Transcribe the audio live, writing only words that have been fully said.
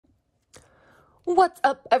What's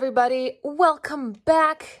up, everybody? Welcome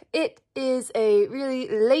back. It is a really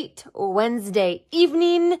late Wednesday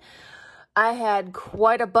evening. I had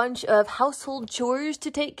quite a bunch of household chores to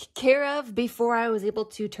take care of before I was able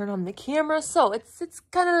to turn on the camera, so it's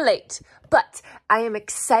kind of late. But I am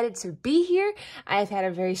excited to be here. I've had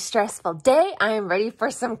a very stressful day. I am ready for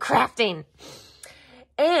some crafting.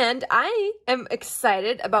 And I am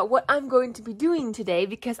excited about what I'm going to be doing today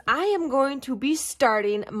because I am going to be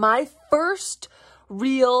starting my first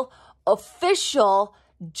real official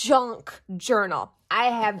junk journal. I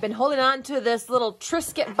have been holding on to this little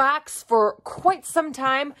Triscuit box for quite some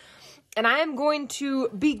time, and I am going to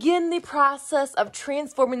begin the process of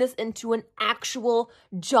transforming this into an actual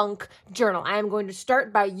junk journal. I am going to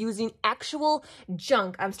start by using actual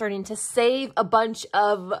junk. I'm starting to save a bunch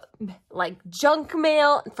of like junk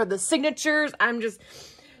mail for the signatures. that's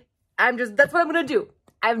what I'm going to do.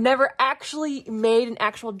 I've never actually made an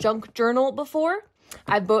actual junk journal before.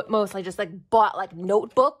 I've mostly just bought like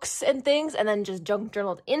notebooks and things and then just junk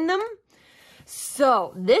journaled in them.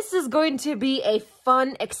 So this is going to be a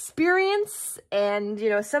fun experience and,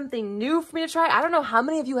 something new for me to try. I don't know how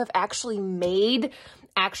many of you have actually made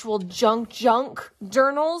actual junk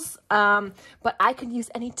journals, but I can use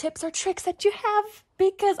any tips or tricks that you have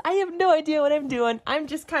because I have no idea what I'm doing. I'm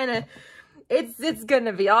just kind of, it's going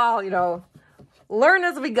to be all, learn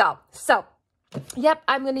as we go. So, yep,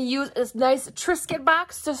 I'm going to use this nice Triscuit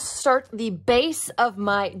box to start the base of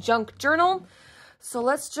my junk journal. So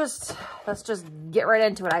let's just get right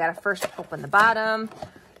into it. I got to first open the bottom.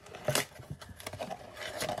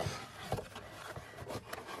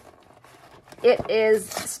 It is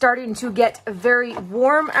starting to get very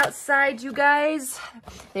warm outside, you guys.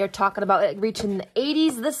 They're talking about it reaching the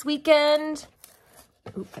 80s this weekend.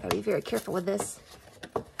 Ooh, I gotta be very careful with this.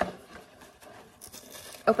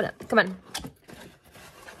 Open it. Come on.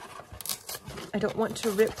 I don't want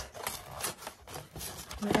to rip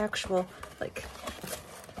my actual,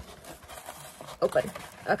 open.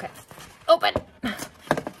 Okay. Open.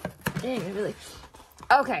 Dang, really.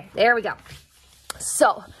 Okay, there we go.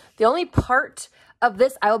 So, the only part of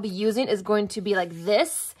this I will be using is going to be like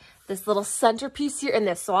this little centerpiece here and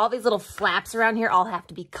this. So all these little flaps around here all have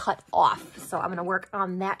to be cut off. So I'm going to work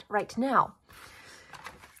on that right now.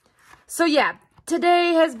 So yeah,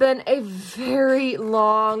 today has been a very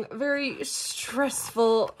long, very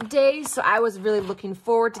stressful day. So I was really looking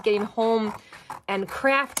forward to getting home and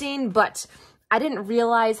crafting, but I didn't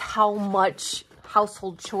realize how much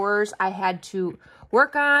household chores I had to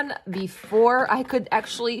work on before I could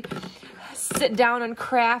actually sit down and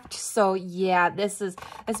craft. So yeah, this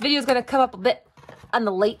video is going to come up a bit on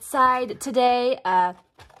the late side today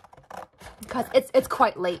because it's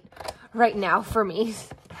quite late right now for me.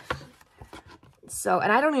 So,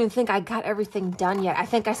 and I don't even think I got everything done yet. I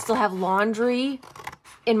think I still have laundry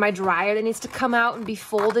in my dryer that needs to come out and be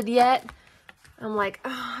folded yet. I'm like,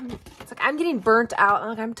 oh, I'm getting burnt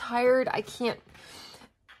out. I'm tired. I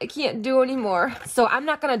can't do anymore. So I'm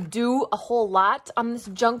not going to do a whole lot on this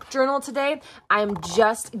junk journal today. I'm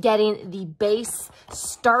just getting the base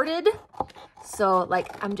started. So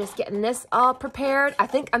I'm just getting this all prepared. I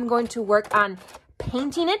think I'm going to work on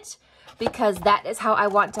painting it because that is how I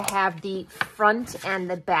want to have the front and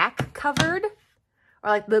the back covered,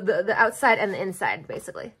 or the outside and the inside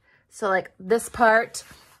basically. So this part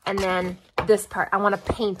and then this part, I want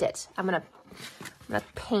to paint it. I'm gonna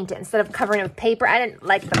paint it instead of covering it with paper. I didn't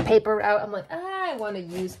like the paper out. I'm like, I want to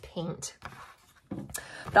use paint.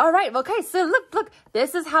 But all right, okay. So look,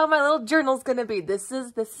 this is how my little journal's gonna be. This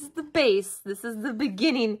is the base. This is the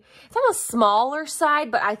beginning. It's on the smaller side,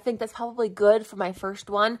 but I think that's probably good for my first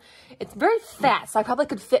one. It's very fat, so I probably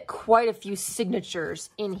could fit quite a few signatures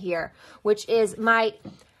in here, which is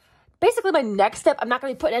basically my next step. I'm not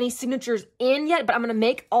going to be putting any signatures in yet, but I'm going to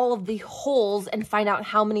make all of the holes and find out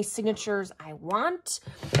how many signatures I want.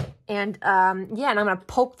 And yeah, and I'm going to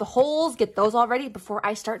poke the holes, get those all ready before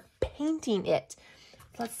I start painting it.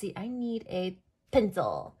 Let's see, I need a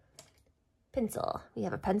pencil. We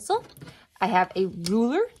have a pencil. I have a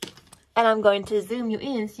ruler, and I'm going to zoom you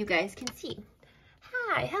in so you guys can see.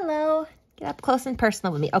 Hi, hello. Get up close and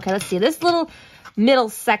personal with me. Okay, let's see. This little middle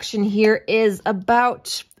section here is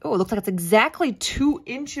about, oh, it looks like it's exactly 2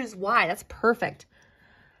 inches wide. That's perfect.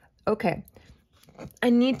 Okay. I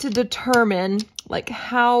need to determine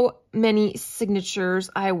how many signatures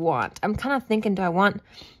I want. I'm kind of thinking, do I want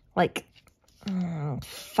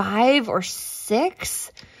 5 or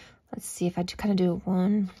 6? Let's see if I kind of do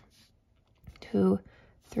 1, 2,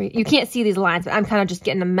 3. You can't see these lines, but I'm kind of just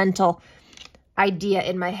getting a mental idea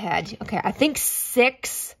in my head. Okay, I think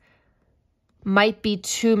 6 might be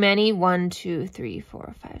too many. 1, 2, 3,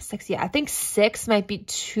 4, 5, 6. Yeah, I think 6 might be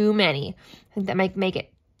too many. I think that might make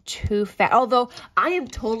it too fat. Although I am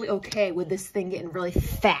totally okay with this thing getting really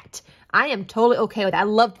fat. I am totally okay with it. I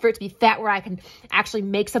love for it to be fat where I can actually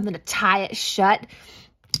make something to tie it shut.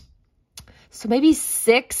 So maybe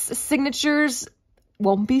 6 signatures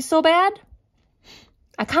won't be so bad.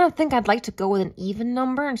 I kind of think I'd like to go with an even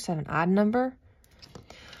number instead of an odd number.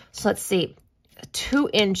 So let's see. 2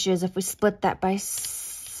 inches if we split that by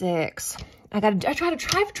 6. I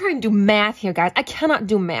try and do math here, guys. I cannot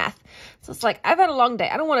do math. So it's like, I've had a long day.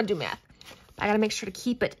 I don't want to do math. I got to make sure to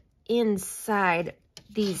keep it inside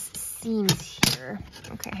these seams here.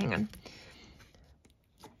 Okay, hang on.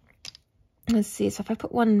 Let's see. So if I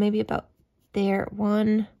put one maybe about there.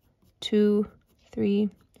 1, 2, 3,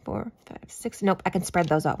 4, 5, 6. Nope, I can spread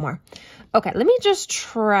those out more. Okay, let me just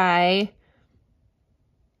try.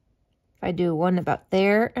 If I do one about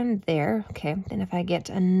there and there, okay, then if I get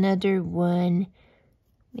another one,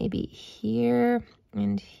 maybe here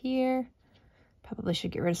and here, probably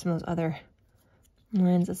should get rid of some of those other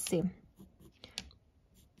lines. Let's see.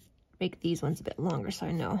 Make these ones a bit longer so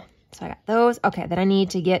I know. So I got those. Okay, then I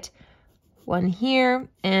need to get one here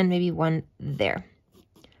and maybe one there.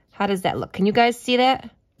 How does that look? Can you guys see that? I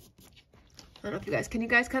don't know if you guys, can you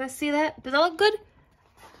guys kind of see that? Does that look good?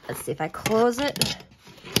 Let's see if I close it.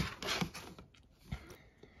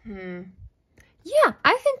 Yeah,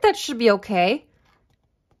 I think that should be okay.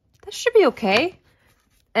 That should be okay.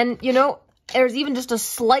 And, you know, there's even just a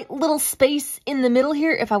slight little space in the middle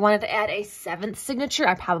here. If I wanted to add a 7th signature,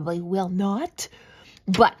 I probably will not.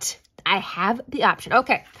 But I have the option.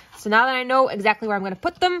 Okay, so now that I know exactly where I'm going to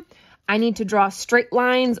put them, I need to draw straight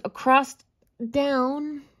lines across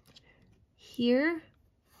down here.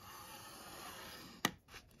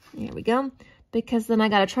 There we go. Because then I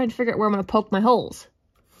got to try and figure out where I'm going to poke my holes.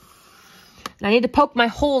 And I need to poke my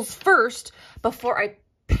holes first before I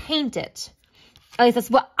paint it. At least that's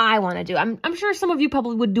what I want to do. I'm sure some of you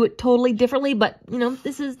probably would do it totally differently, but you know,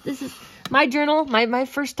 this is my journal, my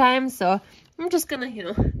first time, so I'm just gonna, you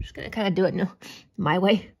know, kind of do it my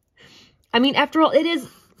way. I mean, after all,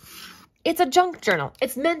 it's a junk journal.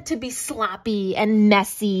 It's meant to be sloppy and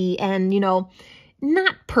messy and, you know,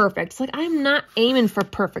 not perfect. It's like, I'm not aiming for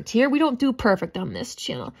perfect here. We don't do perfect on this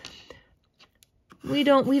channel. We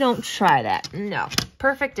don't try that. No,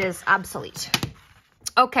 perfect is obsolete.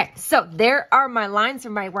 Okay, so there are my lines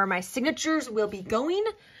for where my signatures will be going.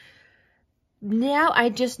 Now I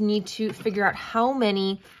just need to figure out how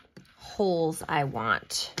many holes I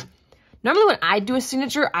want. Normally when I do a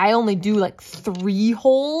signature, I only do like 3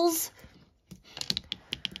 holes.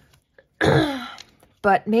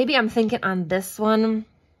 But maybe I'm thinking on this one,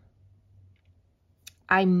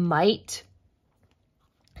 I might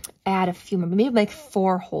add a few more, maybe make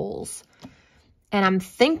 4 holes. And I'm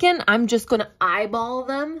thinking I'm just going to eyeball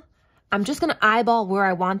them. I'm just going to eyeball where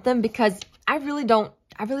I want them because I really don't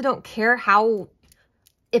care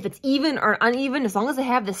if it's even or uneven, as long as I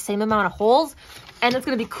have the same amount of holes. And it's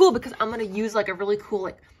going to be cool because I'm going to use like a really cool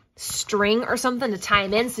like string or something to tie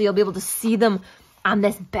them in so you'll be able to see them on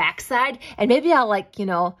this backside. And maybe I'll like, you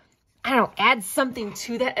know, I don't know, add something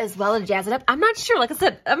to that as well to jazz it up. I'm not sure. Like I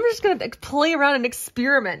said, I'm just going to play around and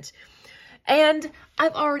experiment. And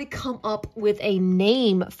I've already come up with a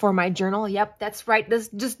name for my journal. Yep, that's right.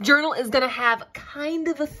 This journal is going to have kind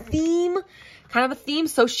of a theme.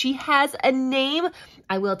 So she has a name.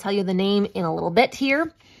 I will tell you the name in a little bit here.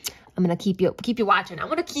 I'm going to keep you watching. I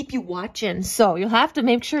want to keep you watching. So you'll have to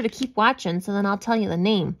make sure to keep watching. So then I'll tell you the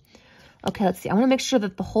name. Okay, let's see. I want to make sure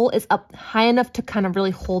that the hole is up high enough to kind of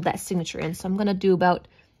really hold that signature in. So I'm going to do about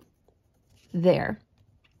there.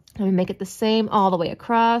 I'm going to make it the same all the way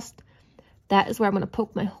across. That is where I'm going to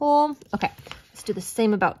poke my hole. Okay, let's do the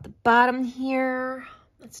same about the bottom here.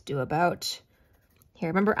 Let's do about here.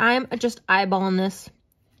 Remember, I'm just eyeballing this.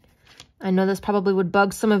 I know this probably would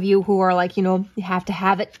bug some of you who are like, you know, you have to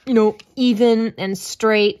have it, you know, even and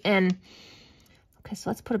straight. And okay, so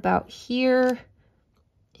let's put about here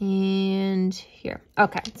and here.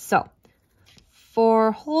 Okay, so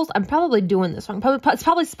 4 holes. I'm probably doing this wrong. It's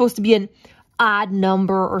probably supposed to be an odd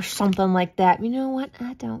number or something like that. You know what?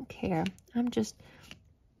 I don't care. I'm just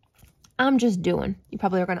doing. You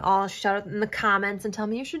probably are going to all shout out in the comments and tell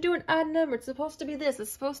me you should do an odd number. It's supposed to be this.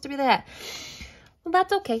 It's supposed to be that. Well,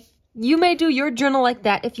 that's okay. You may do your journal like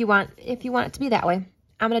that if you want it to be that way.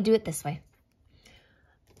 I'm going to do it this way.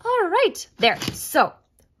 All right. There. So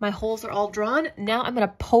my holes are all drawn. Now I'm going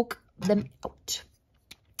to poke them out.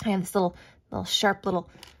 I have this little sharp little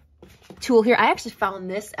tool here. I actually found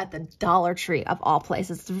this at the Dollar Tree of all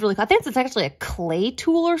places. It's really cool. I think it's actually a clay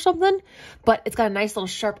tool or something, but it's got a nice little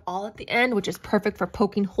sharp awl at the end, which is perfect for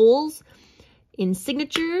poking holes in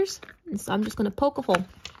signatures. And so I'm just going to poke a hole.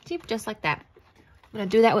 See, just like that. I'm going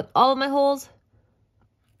to do that with all of my holes.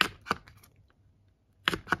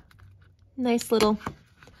 Nice little,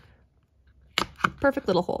 perfect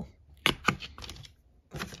little hole.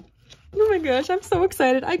 Oh my gosh, I'm so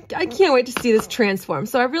excited. I can't wait to see this transform.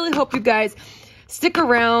 So I really hope you guys stick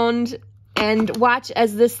around and watch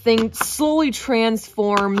as this thing slowly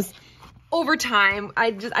transforms over time.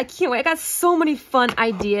 I can't wait. I got so many fun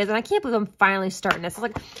ideas, and I can't believe I'm finally starting this. It's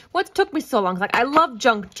like, what took me so long? Like, I love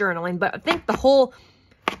junk journaling, but I think the whole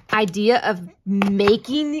idea of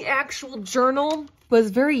making the actual journal was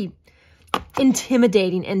very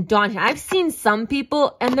intimidating and daunting. I've seen some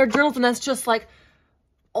people and their journals, and that's just like,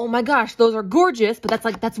 oh my gosh, those are gorgeous, but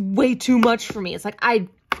that's way too much for me. It's like, I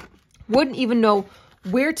wouldn't even know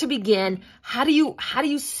where to begin. How do you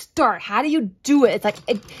start? How do you do it? It's like,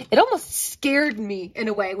 it almost scared me in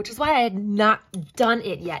a way, which is why I had not done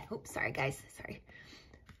it yet. Oops, sorry guys, sorry.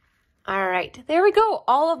 All right, there we go.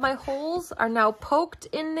 All of my holes are now poked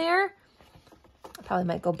in there. I probably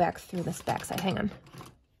might go back through this backside. Hang on,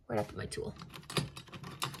 where'd I put my tool?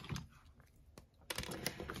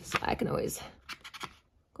 So I can always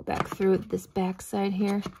go back through this backside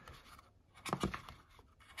here.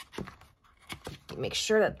 Make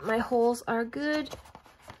sure that my holes are good.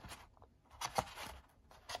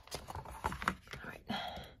 All right.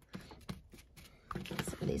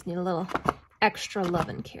 Some of these need a little extra love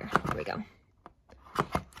and care. There we go.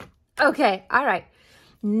 Okay, all right.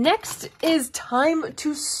 Next is time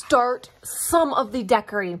to start some of the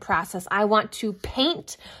decorating process. I want to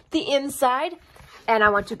paint the inside and I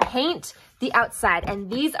want to paint the outside.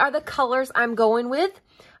 And these are the colors I'm going with.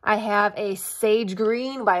 I have a sage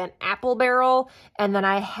green by an apple barrel, and then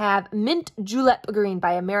I have mint julep green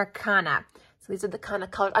by Americana. So these are the kind of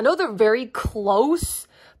colors. I know they're very close,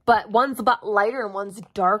 but one's a lot lighter and one's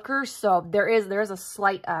darker. So there is a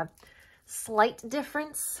slight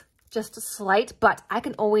difference, just a slight, but I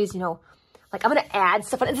can always, you know, like I'm going to add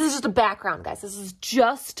stuff. And this is just a background, guys. This is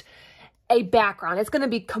just a background. It's going to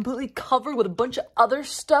be completely covered with a bunch of other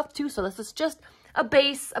stuff too. So this is just a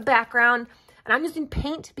base, a background. And I'm using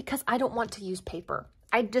paint because I don't want to use paper.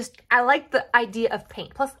 I like the idea of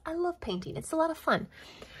paint. Plus, I love painting. It's a lot of fun.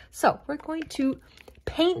 So we're going to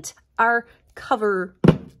paint our cover.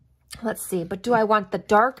 Let's see, but do I want the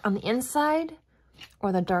dark on the inside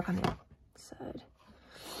or the dark on the outside?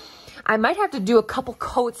 I might have to do a couple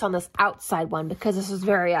coats on this outside one because this is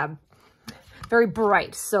very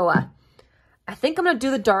bright. So I think I'm going to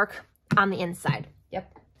do the dark on the inside.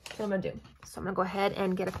 Yep, that's what I'm going to do. So I'm going to go ahead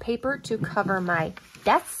and get a paper to cover my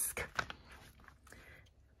desk.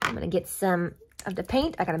 I'm going to get some of the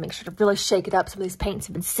paint. I got to make sure to really shake it up. Some of these paints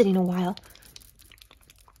have been sitting a while.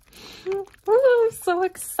 Ooh, I'm so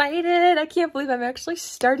excited. I can't believe I'm actually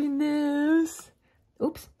starting this.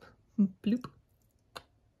 Oops. Bloop.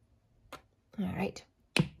 All right.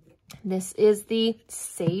 This is the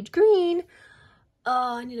sage green.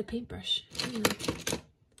 Oh, I need a paintbrush.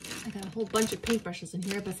 I got a whole bunch of paintbrushes in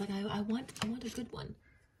here, but it's like, I want a good one.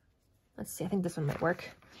 Let's see. I think this one might work.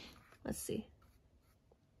 Let's see.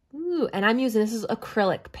 Ooh, and I'm using, this is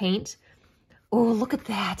acrylic paint. Oh, look at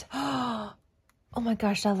that. Oh my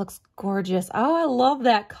gosh, that looks gorgeous. Oh, I love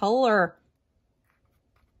that color.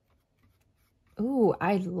 Ooh,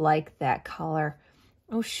 I like that color.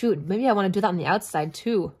 Oh shoot, maybe I want to do that on the outside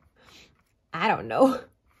too. I don't know.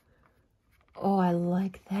 Oh, I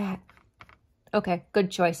like that. Okay,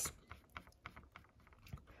 good choice.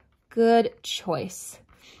 Good choice.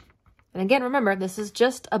 And again, remember, this is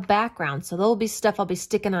just a background, so there'll be stuff I'll be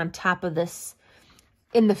sticking on top of this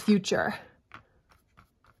in the future.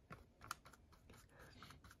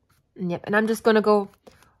 Yep, and I'm just going to go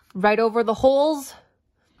right over the holes.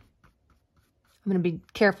 I'm going to be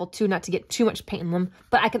careful, too, not to get too much paint in them,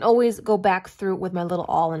 but I can always go back through with my little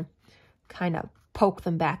awl and kind of poke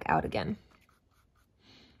them back out again.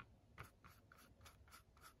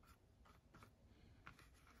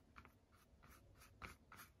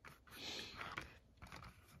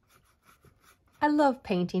 I love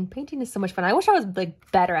painting. Painting is so much fun. I wish I was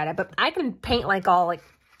like better at it, but I can paint like all like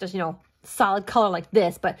just, you know, solid color like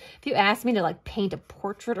this. But if you ask me to like paint a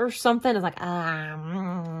portrait or something, it's like,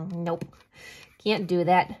 nope, can't do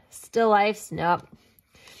that. Still lifes, nope.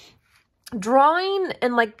 Drawing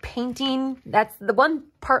and like painting, that's the one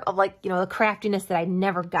part of like, you know, the craftiness that I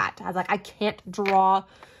never got. I was like, I can't draw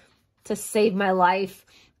to save my life.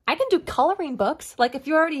 I can do coloring books. Like if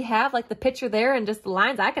you already have like the picture there and just the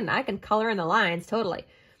lines, I can color in the lines totally.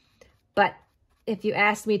 But if you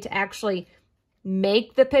asked me to actually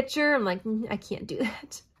make the picture, I'm like, I can't do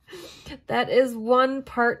that. That is one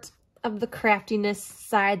part of the craftiness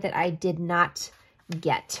side that I didn't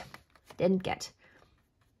get.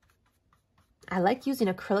 I like using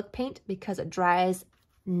acrylic paint because it dries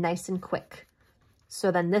nice and quick.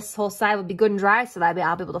 So then this whole side will be good and dry, so that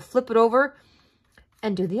I'll be able to flip it over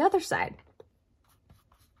and do the other side.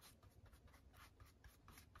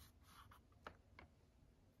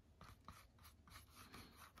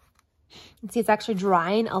 And see, it's actually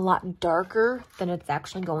drying a lot darker than it's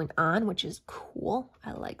actually going on, which is cool.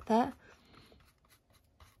 I like that.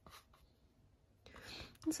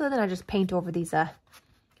 And so then I just paint over these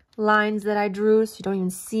lines that I drew so you don't even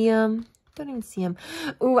see them. Don't even see them.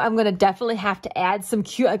 Ooh, I'm going to definitely have to add some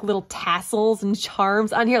cute like little tassels and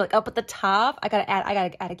charms on here, like up at the top. I gotta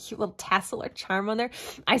add a cute little tassel or charm on there.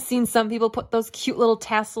 I've seen some people put those cute little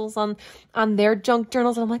tassels on their junk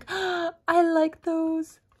journals, and I'm like, oh, I like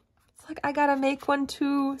those. It's like, I gotta make one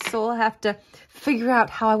too. So I'll have to figure out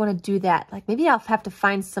how I want to do that. Like maybe I'll have to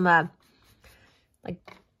find some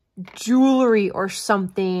like jewelry or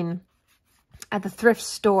something at the thrift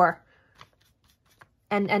store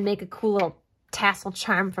and make a cool little tassel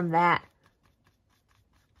charm from that.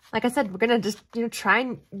 Like I said, we're gonna just, you know, try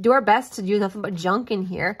and do our best to do nothing but junk in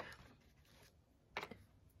here.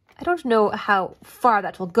 I don't know how far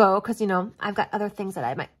that will go because, you know, I've got other things that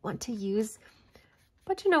I might want to use.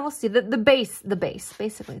 But, you know, we'll see. The base,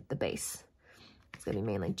 basically the base. It's going to be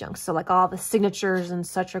mainly junk. So, like, all the signatures and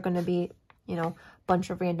such are going to be, you know, a bunch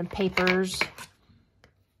of random papers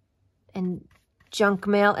and junk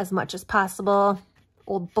mail as much as possible.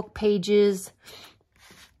 Old book pages.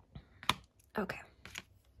 Okay.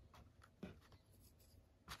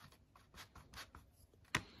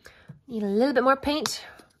 Need a little bit more paint.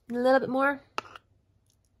 A little bit more.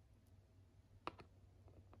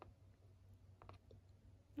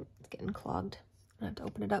 It's getting clogged. I have to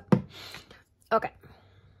open it up. Okay.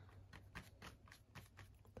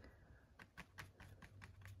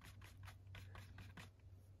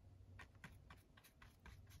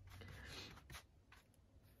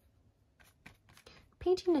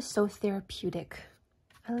 Painting is so therapeutic.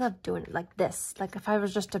 I love doing it like this. Like if I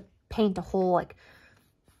was just to paint a whole like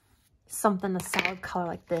something a solid color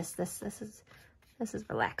like this is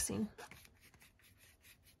relaxing.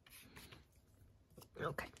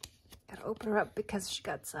 Okay, gotta open her up because she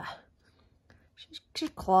got she's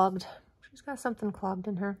clogged. She's got something clogged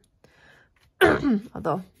in her.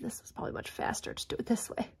 Although this was probably much faster to do it this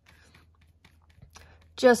way.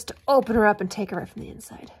 Just open her up and take her right from the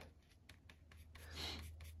inside.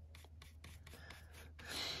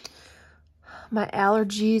 My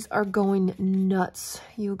allergies are going nuts,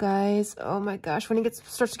 you guys. Oh my gosh, when it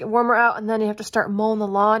starts to get warmer out and then you have to start mowing the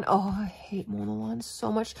lawn. Oh, I hate mowing the lawn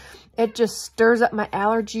so much. It just stirs up my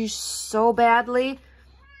allergies so badly.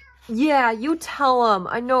 Yeah, you tell them.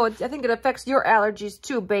 I know, I think it affects your allergies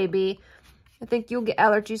too, baby. I think you'll get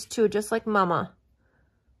allergies too, just like mama.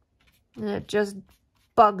 And it just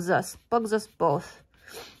bugs us both.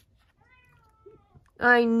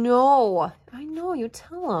 I know, you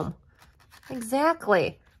tell them.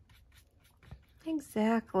 Exactly.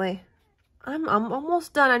 I'm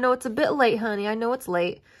almost done. I know it's a bit late, honey. I know it's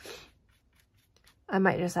late. I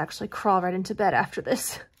might just actually crawl right into bed after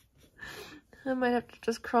this. I might have to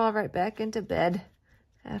just crawl right back into bed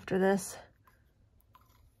after this.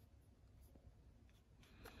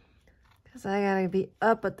 Because I gotta be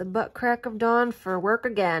up at the butt crack of dawn for work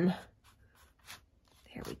again.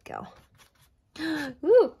 There we go.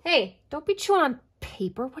 Ooh, hey, don't be chewing on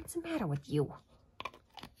paper. What's the matter with you?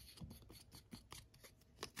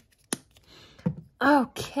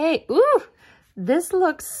 Okay. Ooh, this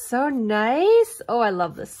looks so nice. Oh, I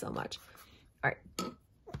love this so much. All right.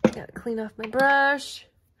 Gotta clean off my brush.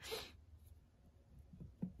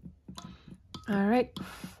 All right.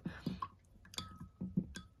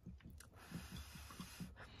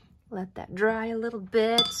 Let that dry a little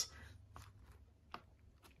bit.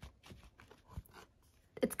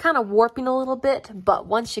 It's kind of warping a little bit, but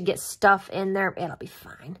once you get stuff in there, it'll be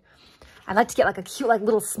fine. I'd like to get like a cute, like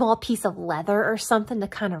little small piece of leather or something to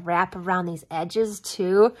kind of wrap around these edges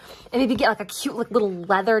too. And maybe get like a cute like little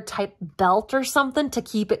leather type belt or something to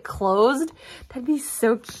keep it closed. That'd be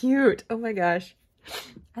so cute. Oh my gosh.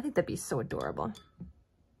 I think that'd be so adorable.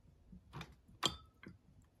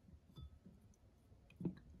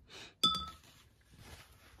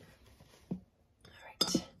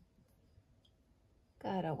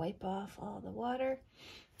 Gotta wipe off all the water.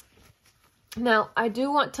 Now, I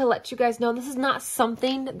do want to let you guys know this is not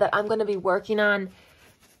something that I'm going to be working on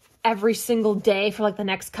every single day for like the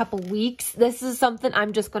next couple weeks. This is something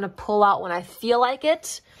I'm just going to pull out when I feel like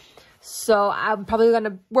it. So I'm probably going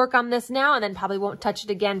to work on this now and then probably won't touch it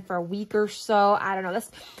again for a week or so. I don't know.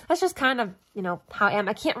 That's just kind of, you know, how I am.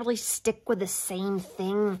 I can't really stick with the same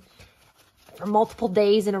thing for multiple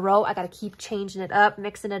days in a row. I got to keep changing it up,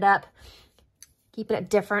 mixing it up, keeping it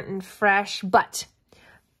different and fresh. But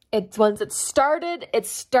once it's started,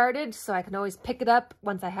 so I can always pick it up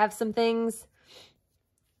once I have some things.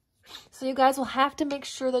 So you guys will have to make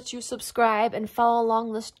sure that you subscribe and follow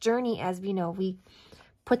along this journey as we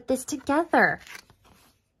put this together.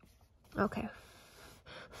 Okay.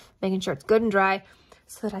 Making sure it's good and dry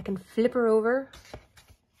so that I can flip her over.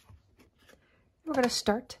 We're going to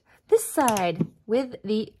start this side with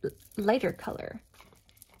the lighter color.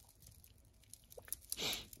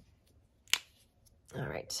 All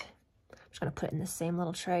right. I'm just going to put it in the same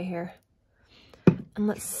little tray here. And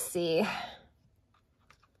let's see.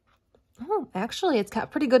 Oh, actually, it's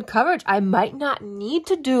got pretty good coverage. I might not need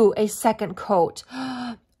to do a second coat.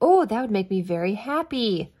 Oh, that would make me very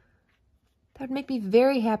happy. That would make me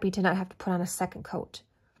very happy to not have to put on a second coat.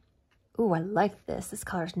 Oh, I like this. This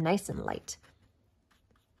color is nice and light.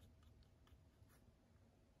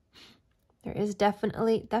 There is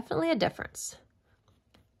definitely a difference.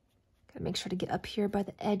 Gotta make sure to get up here by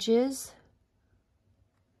the edges.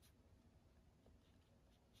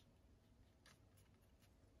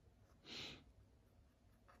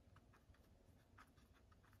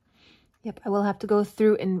 Yep, I will have to go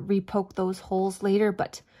through and repoke those holes later,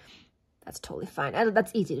 but that's totally fine.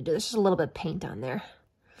 That's easy to do. There's just a little bit of paint on there.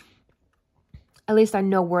 At least I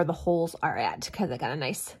know where the holes are at because I got a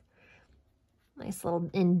nice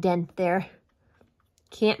little indent there.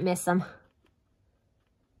 Can't miss them.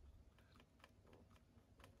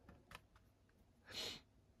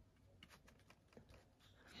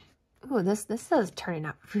 Ooh, this is turning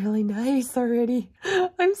out really nice already.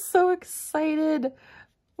 I'm so excited.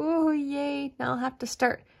 Oh, yay. Now I'll have to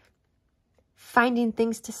start finding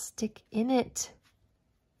things to stick in it.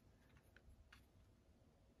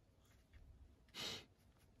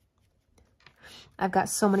 I've got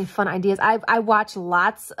so many fun ideas. I watch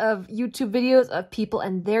lots of YouTube videos of people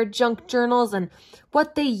and their junk journals and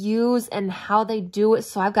what they use and how they do it.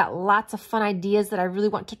 So I've got lots of fun ideas that I really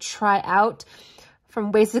want to try out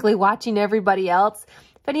from basically watching everybody else.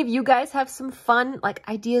 If any of you guys have some fun like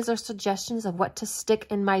ideas or suggestions of what to stick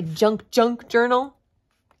in my junk journal.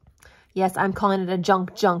 Yes, I'm calling it a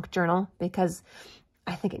junk journal because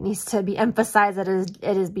I think it needs to be emphasized that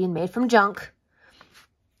it is being made from junk.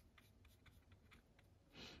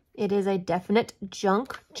 It is a definite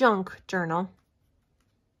junk journal.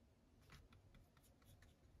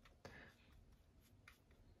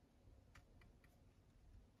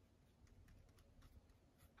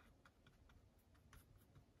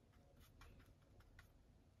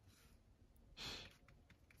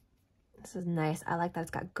 This is nice. I like that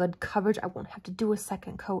it's got good coverage. I won't have to do a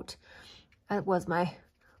second coat. That was one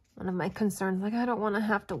of my concerns. Like, I don't want to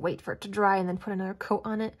have to wait for it to dry and then put another coat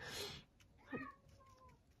on it.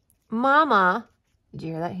 Mama. Did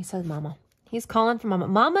you hear that? He says mama. He's calling for mama.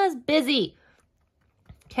 Mama is busy.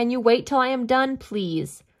 Can you wait till I am done,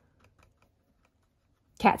 please?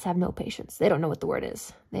 Cats have no patience. They don't know what the word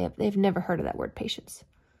is. They've never heard of that word, patience.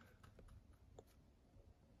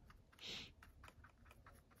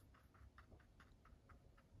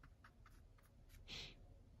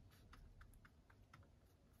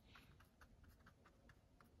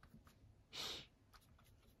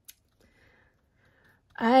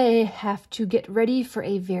 I have to get ready for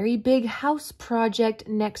a very big house project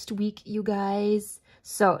next week, you guys.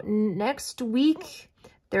 So next week,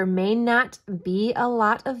 there may not be a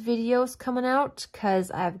lot of videos coming out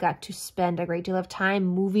because I've got to spend a great deal of time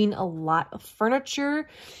moving a lot of furniture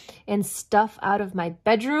and stuff out of my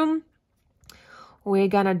bedroom. We're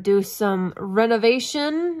gonna do some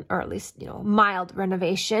renovation, or at least, mild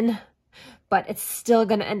renovation, but it's still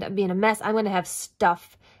gonna end up being a mess. I'm gonna have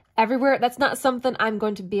stuff everywhere. That's not something I'm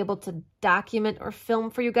going to be able to document or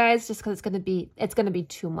film for you guys just because it's going to be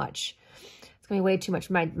too much. It's going to be way too much.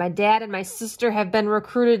 My dad and my sister have been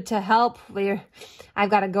recruited to help. I've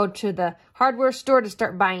got to go to the hardware store to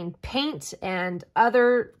start buying paint and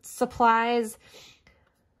other supplies.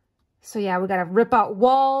 So yeah, we got to rip out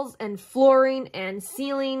walls and flooring and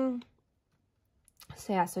ceiling.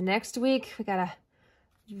 So yeah, so next week we got a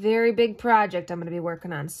very big project I'm going to be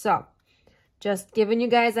working on. So just giving you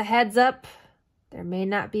guys a heads up, there may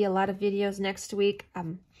not be a lot of videos next week.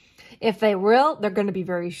 If they will, they're going to be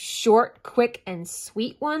very short, quick, and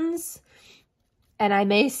sweet ones. And I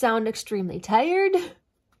may sound extremely tired.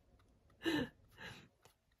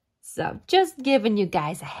 So just giving you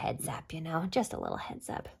guys a heads up, you know, just a little heads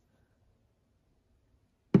up.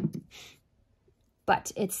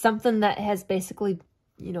 But it's something that has basically,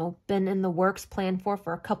 you know, been in the works, planned for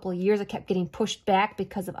a couple of years. I kept getting pushed back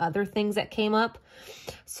because of other things that came up.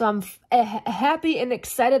 So I'm happy and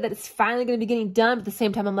excited that it's finally going to be getting done. But at the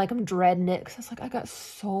same time, I'm like, I'm dreading it because it's like, I got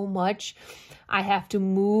so much I have to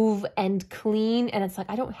move and clean. And it's like,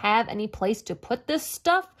 I don't have any place to put this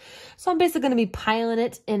stuff. So I'm basically going to be piling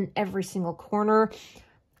it in every single corner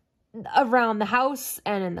around the house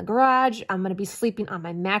and in the garage. I'm going to be sleeping on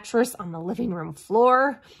my mattress on the living room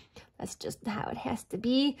floor. That's just how it has to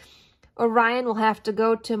be. Orion will have to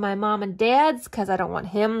go to my mom and dad's because I don't want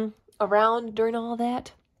him around during all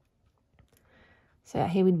that. So yeah,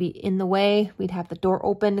 he would be in the way. We'd have the door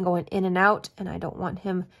open, going in and out, and I don't want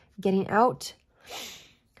him getting out.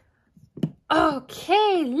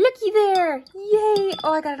 Okay, looky there. Yay.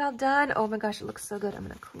 Oh, I got it all done. Oh my gosh, it looks so good. I'm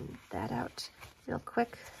going to clean that out real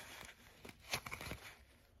quick.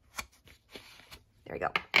 There we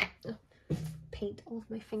go. Paint all of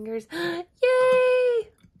my fingers. Yay!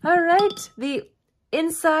 All right, the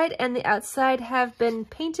inside and the outside have been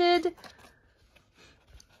painted.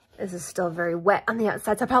 This is still very wet on the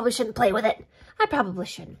outside, so I probably shouldn't play with it. I probably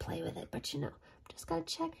shouldn't play with it, but you know, just gotta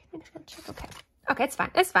check. I just gotta check. Okay. Okay, it's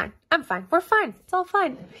fine. It's fine. I'm fine. We're fine. It's all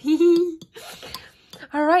fine.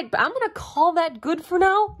 All right, but I'm going to call that good for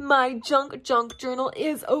now. My junk journal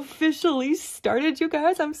is officially started, you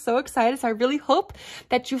guys. I'm so excited. So I really hope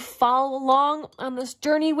that you follow along on this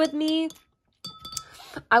journey with me.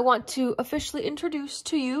 I want to officially introduce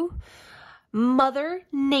to you Mother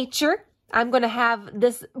Nature. I'm going to have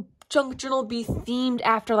this junk journal be themed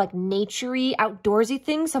after like nature-y, outdoorsy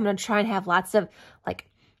things. So I'm going to try and have lots of like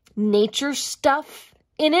nature stuff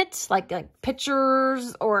in it, like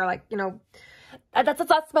pictures or like, you know, that's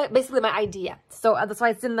basically my idea. So that's why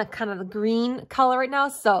it's in the kind of the green color right now.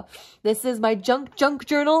 So this is my junk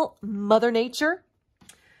journal, Mother Nature.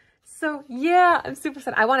 So yeah, I'm super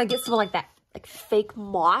excited. I want to get some like that, like fake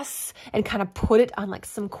moss and kind of put it on like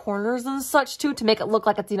some corners and such too, to make it look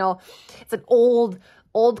like it's, you know, it's an old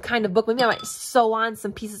kind of book. Maybe I might sew on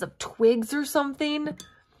some pieces of twigs or something.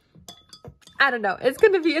 I don't know. It's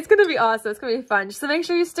gonna be awesome. It's gonna be fun. So make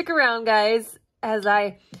sure you stick around, guys, as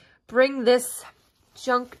I bring this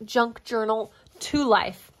junk journal to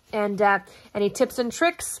life. And any tips and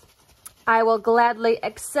tricks, I will gladly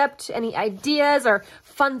accept. Any ideas or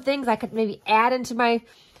fun things I could maybe add into my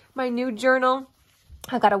new journal.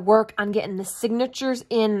 I've got to work on getting the signatures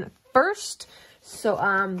in first. So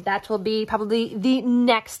that will be probably the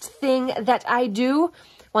next thing that I do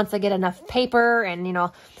once I get enough paper. And, you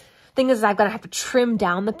know, thing is I'm going to have to trim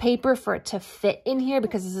down the paper for it to fit in here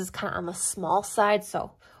because this is kind of on the small side.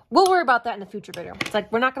 So we'll worry about that in the future video. It's like,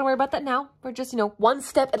 we're not going to worry about that now. We're just, you know, one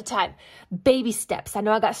step at a time. Baby steps. I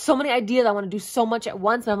know I got so many ideas. I want to do so much at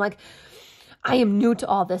once. But I'm like, I am new to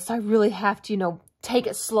all this. So I really have to, you know, take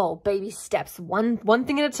it slow. Baby steps. One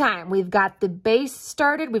thing at a time. We've got the base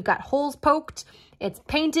started. We've got holes poked. It's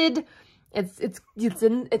painted. It's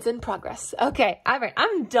in progress. Okay. All right.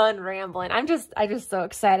 I'm done rambling. I'm just so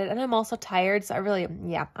excited. And I'm also tired. So I really,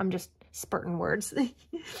 yeah, I'm just spurting words.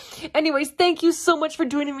 Anyways, thank you so much for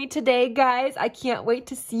joining me today, guys. I can't wait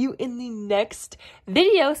to see you in the next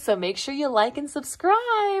video. So make sure you like and subscribe.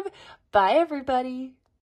 Bye, everybody.